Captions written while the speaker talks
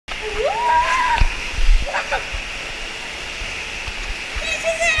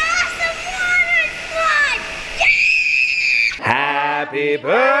Happy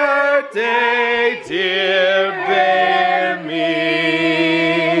birthday, dear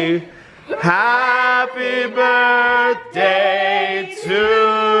BiRTHDAY. Happy birthday to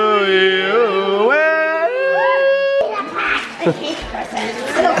you.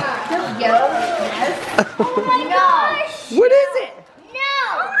 Oh my gosh! What is it? No!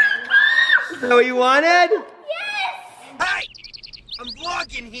 Oh my gosh! Is that what you wanted? Yes! Hey! I'm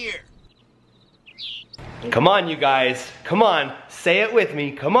vlogging here! Come on, you guys. Come on. Say it with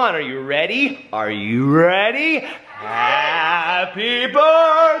me. Come on. Are you ready? Are you ready? Happy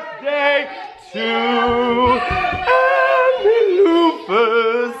birthday to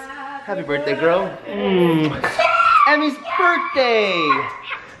Emmy. Happy birthday, girl. Emmy's birthday.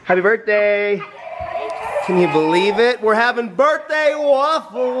 Happy birthday. Can you believe it? We're having birthday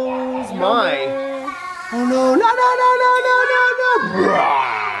waffles. My. Oh no, no, no, no, no, no, no, no.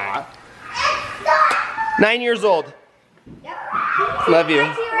 9 years old. Love you.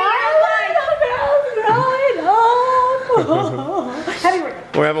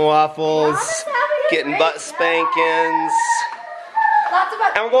 We're having waffles, getting butt spankings,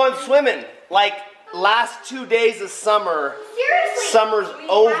 and we're going swimming. Like last 2 days of summer. Seriously. Summer's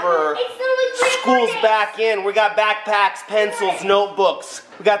over. School's back in. We got backpacks, pencils, notebooks.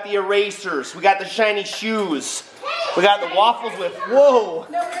 We got the erasers. We got the shiny shoes. We got the waffles with, whoa.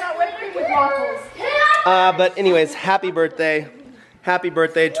 No, we're not whipping with waffles. But anyways, happy birthday. Happy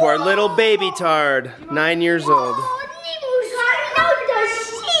birthday to our little baby tard, 9 years old.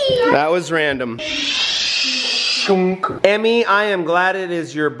 That was random. Emmy, I am glad it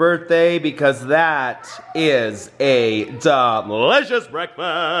is your birthday because that is a delicious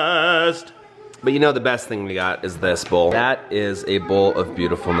breakfast. But you know the best thing we got is this bowl. That is a bowl of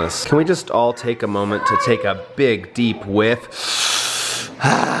beautifulness. Can we just all take a moment to take a big, deep whiff?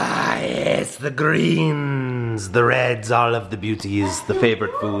 Ah, yes, the greens, the reds, all of the beauties, the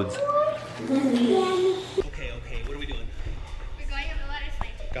favorite foods. Okay, what are we doing? We're going on the water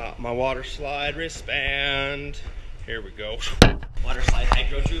slide. Got my water slide wristband. Here we go. Water slide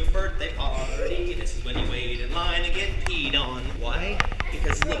hydro to a birthday party. This is when you wait in line and get peed on. Why?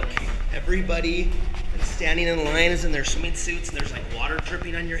 Because look, everybody that's standing in line is in their swimming suits and there's like water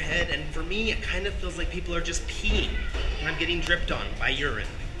dripping on your head. And for me, it kind of feels like people are just peeing. And I'm getting dripped on by urine.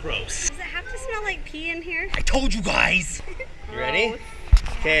 Gross. Does it have to smell like pee in here? I told you guys. You ready?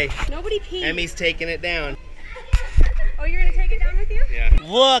 Okay. Nobody peed. Emmy's taking it down. Oh, you're gonna take it down with you? Yeah.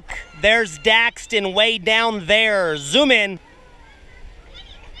 Look, there's Daxton way down there. Zoom in.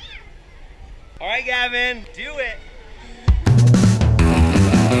 All right, Gavin, do it.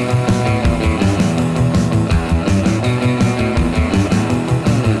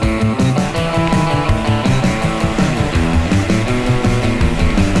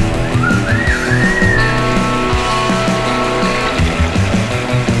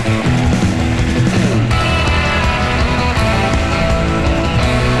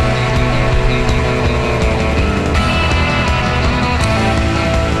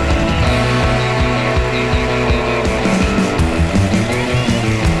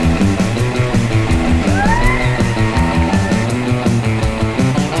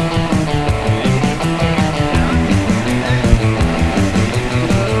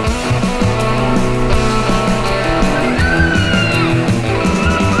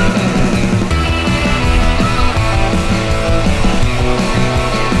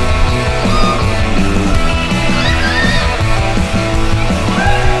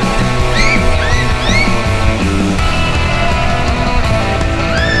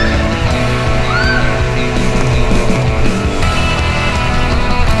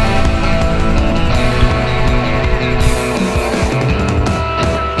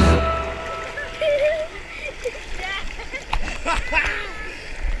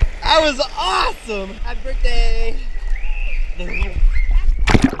 That was awesome! Happy birthday!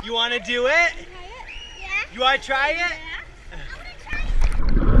 You wanna do it? Yeah. You wanna try it? Yeah.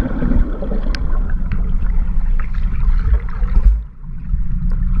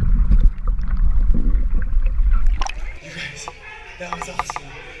 You guys, that was awesome.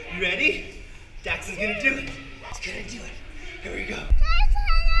 You ready? Daxon's gonna do it. He's gonna do it. Here we go.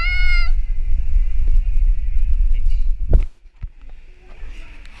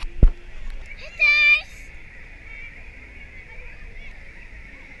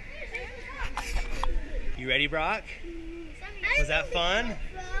 You ready, Brock? Was that fun?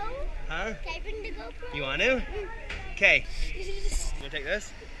 Huh? You want to? Okay. You want to take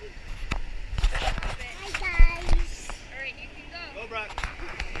this? Hi guys. Alright, you can go. Go, Brock.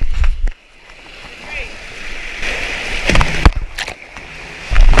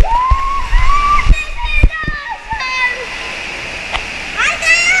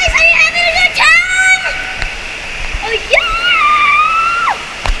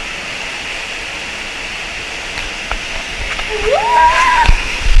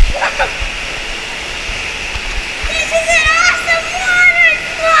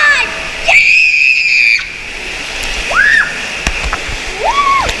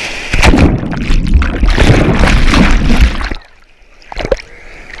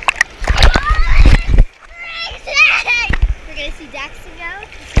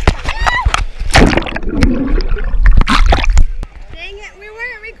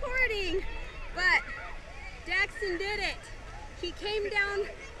 recording, but Daxton did it. He came down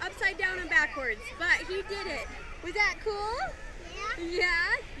upside down and backwards, but he did it. Was that cool? Yeah.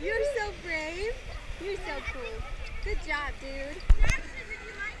 Yeah? You're so brave. You're so cool. Good job, dude.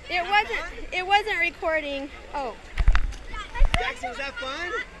 It wasn't recording. Oh. Jackson, was that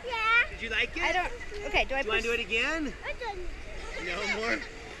fun? Yeah. Did you like it? I don't. Okay, do I Do you want to do it again? I don't. No more? Do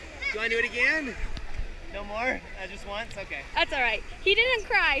you want to do it again? No more? Just once? Okay. That's all right. He didn't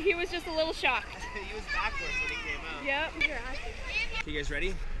cry. He was just a little shocked. He was backwards when he came out. Yep. Okay, you guys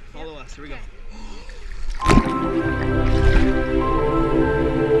ready? Follow us. Here we go.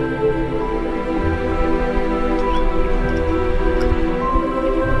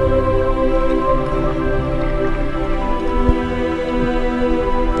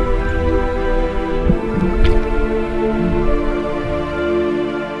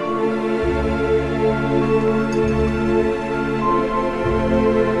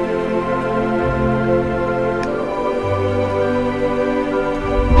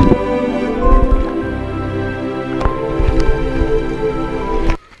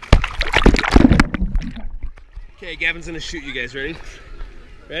 Okay, Gavin's gonna shoot you guys. Ready?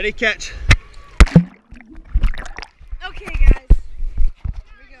 Ready? Catch. Okay, guys.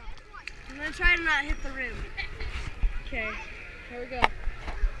 Here we go. I'm gonna try to not hit the rim. Okay. Here we go.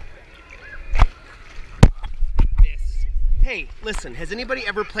 Miss. Hey, listen, has anybody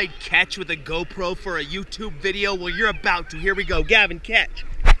ever played catch with a GoPro for a YouTube video? Well, you're about to. Here we go. Gavin, catch.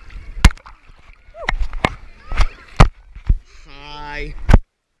 Hi.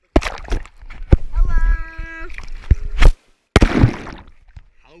 Hello.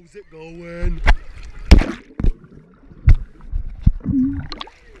 How's it going?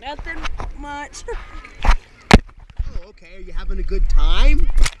 Nothing much. Oh, okay. Are you having a good time?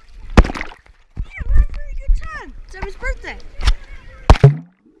 Yeah, we're having a very good time. It's Emmy's birthday.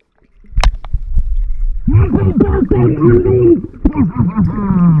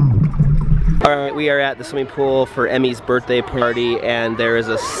 All right, we are at the swimming pool for Emmy's birthday party, and there is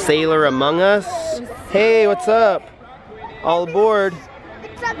a sailor among us. Hey, what's up? All aboard.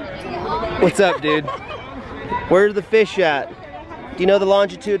 What's up, dude? Where are the fish at? Do you know the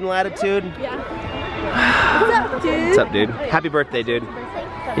longitude and latitude? Yeah. What's up, dude? What's up, dude? Happy birthday, dude.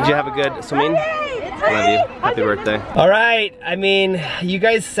 Did you have a good swimming? Love you. Happy birthday. All right, I mean, you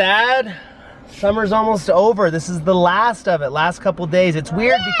guys sad? Summer's almost over. This is the last of it, last couple days. It's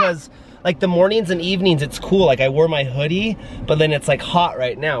weird because like the mornings and evenings, it's cool. Like I wore my hoodie, but then it's like hot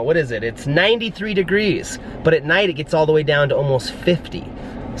right now. What is it? It's 93 degrees, but at night it gets all the way down to almost 50.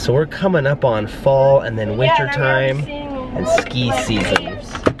 So we're coming up on fall and then winter time and ski season.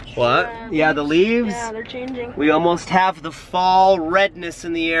 What? Yeah, the leaves? Yeah, they're changing. We almost have the fall redness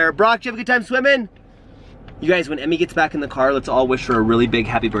in the air. Brock, did you have a good time swimming? You guys, when Emmy gets back in the car, let's all wish her a really big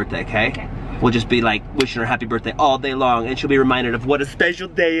happy birthday, okay? Okay. We'll just be like wishing her happy birthday all day long, and she'll be reminded of what a special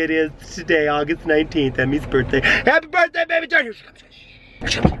day it is today, August 19th, Emmy's birthday. Happy birthday, baby! Here she comes. Here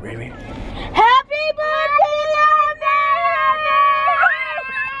she comes. Right here. Happy birthday,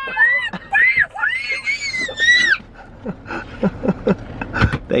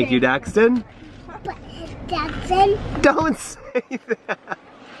 Thank you, Daxton. Daxton. Don't say that.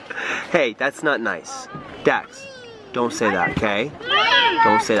 Hey, that's not nice. Dax, don't say that, okay?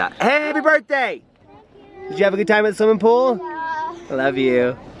 Don't say that. Hey, happy birthday! Did you have a good time at the swimming pool? I love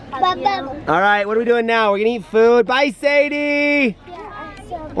you. All right, what are we doing now? We're gonna eat food. Bye, Sadie!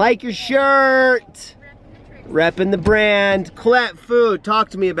 Like your shirt. Repping the brand. Colette, food. Talk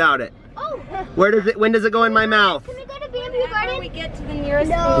to me about it. Oh. When does it go in my mouth? Can we go to B&B Garden? We get to the nearest.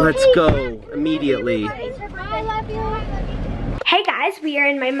 Let's go immediately. I love you. Hey guys, we are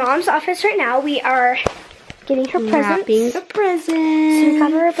in my mom's office right now. We are getting her presents. Wrapping the present. So we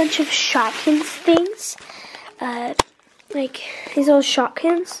got her a bunch of Shopkins things. Like these little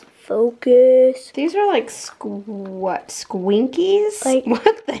Shopkins. Focus. These are like what? Squinkies? Like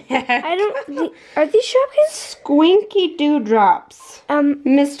what the heck? I don't. Are these Shopkins? Squinky dewdrops.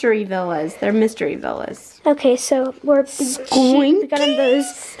 Mystery villas. They're mystery villas. Okay, so we got them those.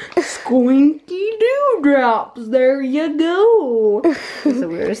 Squinky dewdrops. There you go. That's the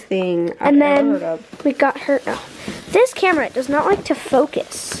weirdest thing I've ever heard of. We got her. Oh, this camera does not like to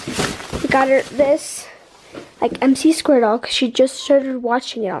focus. We got her this. Like MC Squared All, because she just started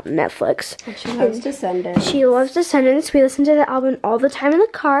watching it on Netflix. She loves Descendants. She loves Descendants. We listen to the album all the time in the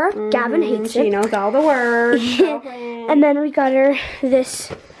car. Gavin hates it. She knows all the words. And then we got her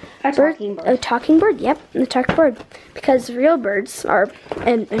this talking bird. A talking bird, yep, the talking bird. Because real birds are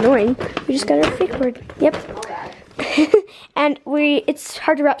annoying. We just got her a fake bird. Yep. And it's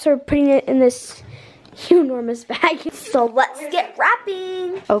hard to wrap, so we're putting it in this enormous bag. So let's get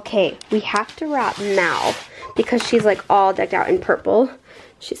wrapping. Okay, we have to wrap now because she's like all decked out in purple.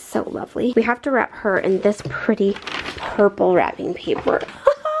 She's so lovely. We have to wrap her in this pretty purple wrapping paper.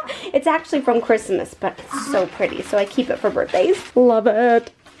 It's actually from Christmas, but it's so pretty, so I keep it for birthdays. Love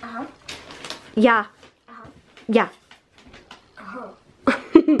it. Yeah. Yeah.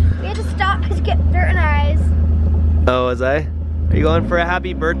 We had to stop because you get dirt in our eyes. Oh, was I? Are you going for a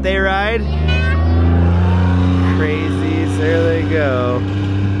happy birthday ride? Crazies, there they go.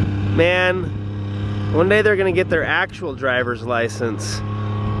 Man, one day they're gonna get their actual driver's license.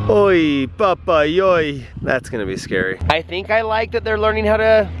 Oi, papa, yoy. That's gonna be scary. I think I like that they're learning how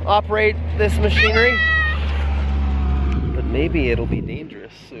to operate this machinery. But maybe it'll be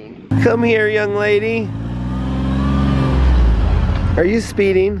dangerous soon. Come here, young lady. Are you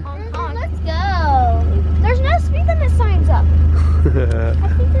speeding? Let's go. There's no speed limit signs up. I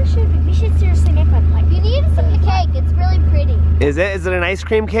think there should be. We should seriously make one. Like, you need some cake. It's really pretty. Is it? Is it an ice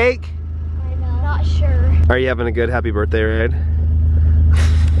cream cake? I know. Not sure. Are you having a good happy birthday ride?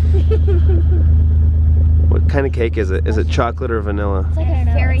 What kind of cake is it? Is it chocolate or vanilla? It's like a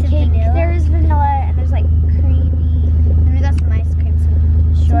fairy cake. There's vanilla and there's like creamy. And we got some ice cream.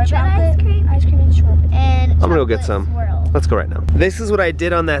 Some chocolate ice cream. Ice cream and shortbread. And I'm gonna go get some. Swirl. Let's go right now. This is what I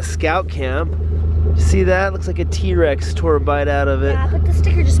did on that scout camp. See that? Looks like a T-Rex tore a bite out of it. Yeah, but the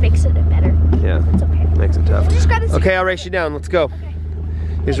sticker just makes it better. Yeah, It's okay. makes it tough. Just grab the Okay, I'll race you down. Let's go.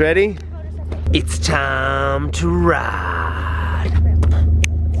 You guys ready? It's time to ride.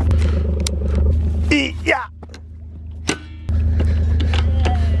 Yeah.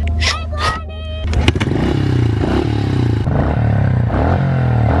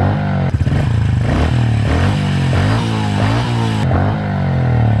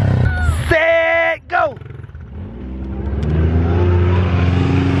 Set, go.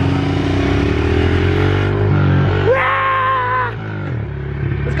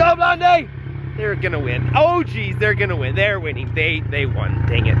 Let's go, Blondie. They're gonna win. Oh geez, they're gonna win. They're winning. They won.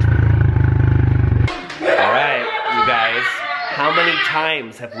 Dang it. All right, you guys. How many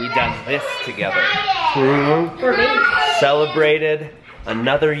times have we done this together? Celebrated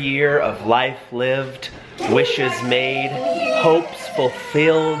another year of life lived, wishes made, hopes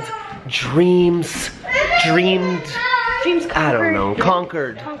fulfilled, dreams dreamed. I don't know.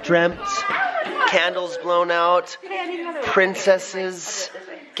 Conquered, dreamt, candles blown out, princesses.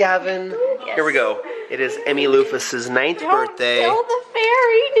 Gavin, here we go. It is Emmy Lufus's 9th birthday. Kill the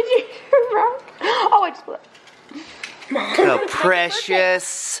fairy. Did you hear wrong? Oh, I just blew it. How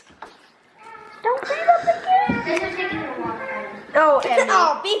precious. Don't breathe up again. Oh, Emmy.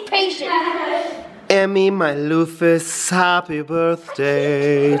 Oh, be patient. Emmy, my Lufus, happy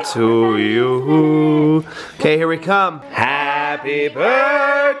birthday to you. Okay, here we come. Happy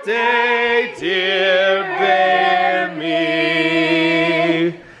birthday, dear Emmy.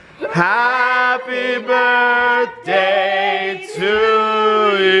 Happy birthday to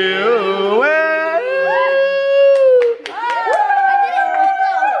you.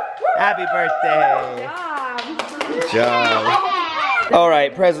 Happy birthday. Good job. All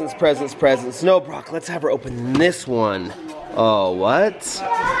right, presents, presents, presents. No, Brock, let's have her open this one. Oh, what?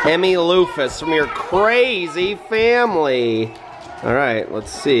 Emmy Lufus from your crazy family. All right,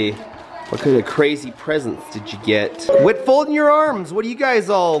 let's see. What kind of crazy presents did you get? Quit folding your arms. What are you guys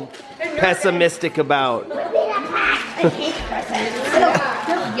all pessimistic about? Oh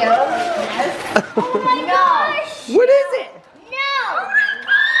my gosh! What is it? No! Oh my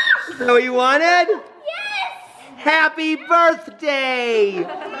gosh! Is that what you wanted? Yes! Happy birthday!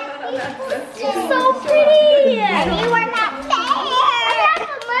 It's so pretty! And you are not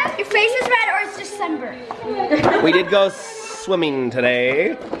fair! Your face is red or it's just sunburned? We did go swimming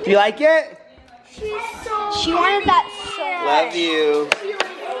today. Do you like it? She wanted that so Love you.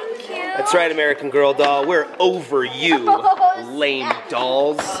 Thank you. That's right, American Girl doll. We're over you, lame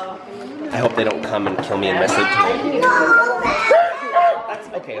dolls. I hope they don't come and kill me in my sleep tonight. That's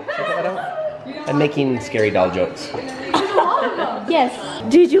okay. Check that out. I'm making scary doll jokes. Yes.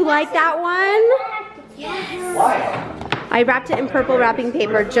 Did you like that one? Yes. Why? I wrapped it in purple wrapping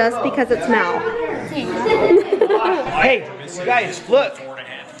paper just because it smells. Hey, guys, look.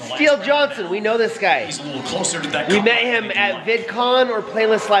 Steele Johnson, we know this guy. He's a little closer to that. We met him at VidCon or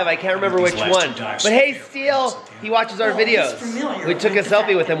Playlist Live, I can't remember which one. But hey, Steele, he watches our videos. We took a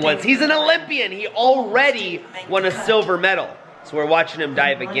selfie with him once. He's an Olympian. He already won a silver medal. So we're watching him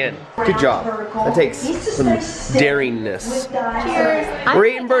dive again. Good job. That takes some daringness. Cheers. We're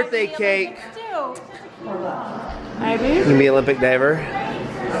eating birthday cake. You gonna be Olympic diver.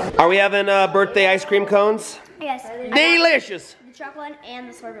 Are we having birthday ice cream cones? Yes. Delicious. The chocolate one and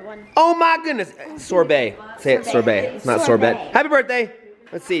the sorbet one. Oh my goodness. Sorbet. Say it, sorbet. Sorbet. Not sorbet. Happy birthday.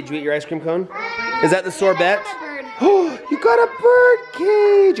 Let's see, did you eat your ice cream cone? Is that the sorbet? Oh, you got a bird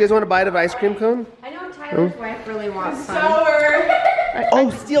cage. You guys want a bite of ice cream cone? I know Tyler's wife really wants some. Oh,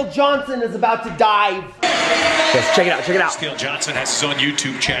 Steele Johnson is about to dive. Yes, check it out, check it out. Steele Johnson has his own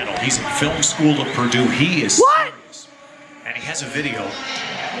YouTube channel. He's in film school at Purdue. He is What? serious. And he has a video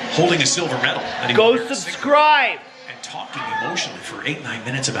holding a silver medal. And he Go wears a subscribe. and talking emotionally for 8-9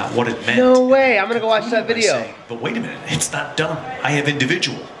 minutes about what it meant. No way, I'm gonna go watch that I video. say, but wait a minute, it's not done. I have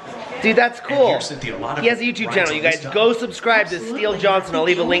individual. Dude, that's cool. here's Cynthia, a lot of He has a YouTube rides channel. on You this guys stuff. go subscribe to Steele Johnson. I'll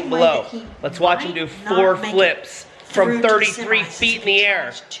leave a link below. Let's watch him do 4 flips from 33 feet in the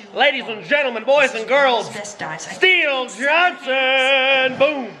air. Ladies and gentlemen, boys and girls, Steele Johnson!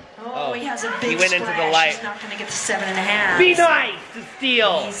 Boom! Oh, he has a big He went into the splash. light. He's not going to get the 7.5. Be nice to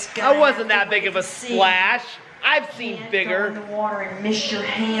Steele. He's That gonna wasn't have that to big of a see. splash. I've seen Can't bigger. go in the water and miss your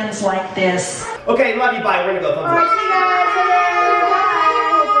hands like this. Okay, love you, bye. We're gonna go. Thumbs up.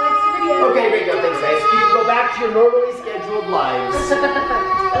 Okay, great job. Thanks, guys. You can go back to your normally scheduled lives.